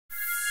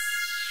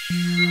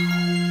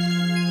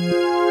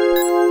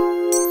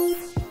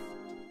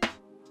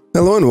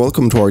Hello and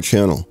welcome to our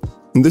channel.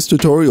 In this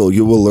tutorial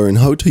you will learn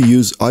how to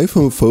use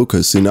iPhone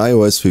Focus in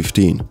iOS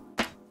 15.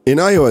 In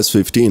iOS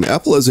 15,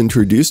 Apple has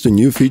introduced a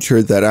new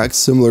feature that acts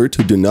similar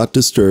to Do Not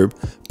Disturb,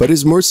 but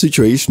is more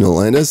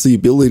situational and has the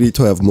ability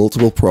to have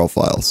multiple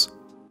profiles.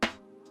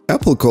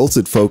 Apple calls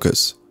it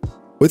Focus.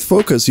 With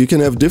Focus you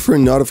can have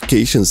different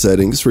notification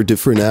settings for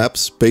different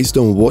apps based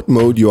on what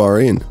mode you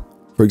are in.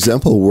 For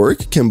example,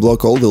 Work can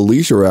block all the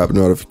leisure app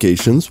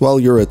notifications while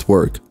you're at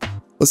work.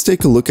 Let's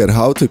take a look at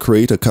how to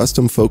create a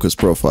custom Focus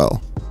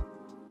profile.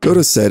 Go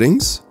to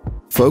Settings,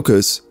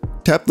 Focus,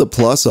 tap the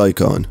plus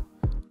icon.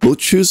 We'll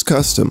choose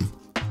Custom,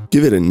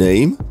 give it a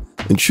name,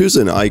 and choose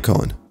an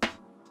icon.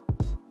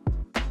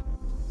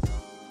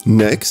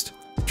 Next,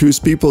 choose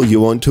people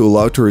you want to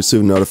allow to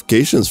receive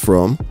notifications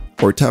from,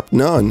 or tap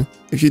None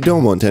if you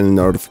don't want any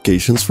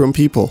notifications from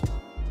people.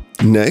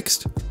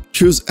 Next,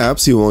 choose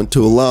apps you want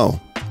to allow.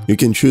 You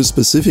can choose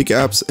specific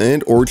apps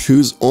and/or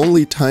choose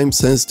only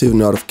time-sensitive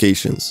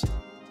notifications.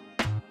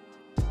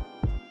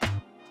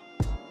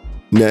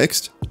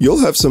 Next,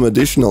 you'll have some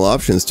additional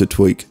options to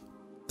tweak.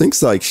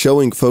 Things like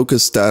showing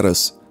focus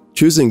status,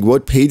 choosing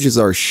what pages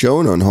are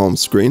shown on home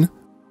screen,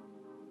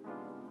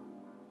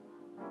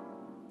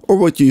 or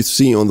what you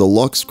see on the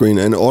lock screen,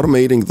 and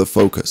automating the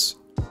focus.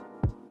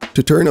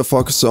 To turn a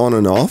focus on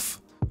and off,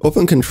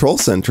 open Control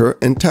Center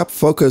and tap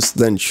Focus,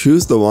 then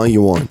choose the one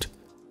you want.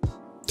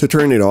 To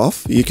turn it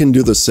off, you can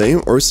do the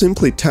same or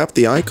simply tap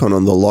the icon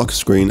on the lock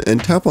screen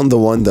and tap on the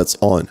one that's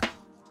on.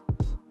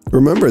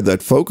 Remember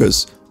that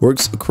Focus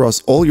works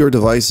across all your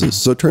devices,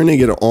 so turning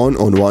it on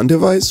one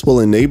device will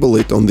enable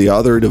it on the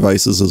other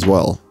devices as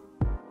well.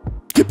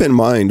 Keep in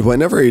mind,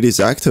 whenever it is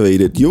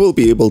activated, you will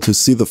be able to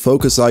see the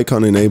focus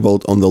icon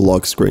enabled on the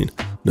lock screen,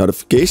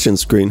 notification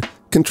screen,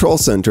 control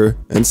center,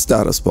 and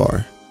status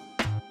bar.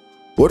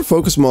 What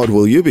focus mode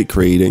will you be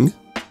creating?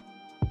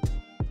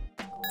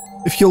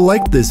 If you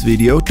liked this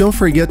video, don't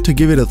forget to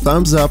give it a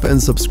thumbs up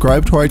and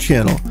subscribe to our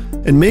channel.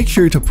 And make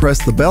sure to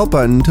press the bell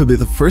button to be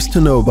the first to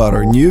know about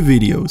our new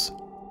videos.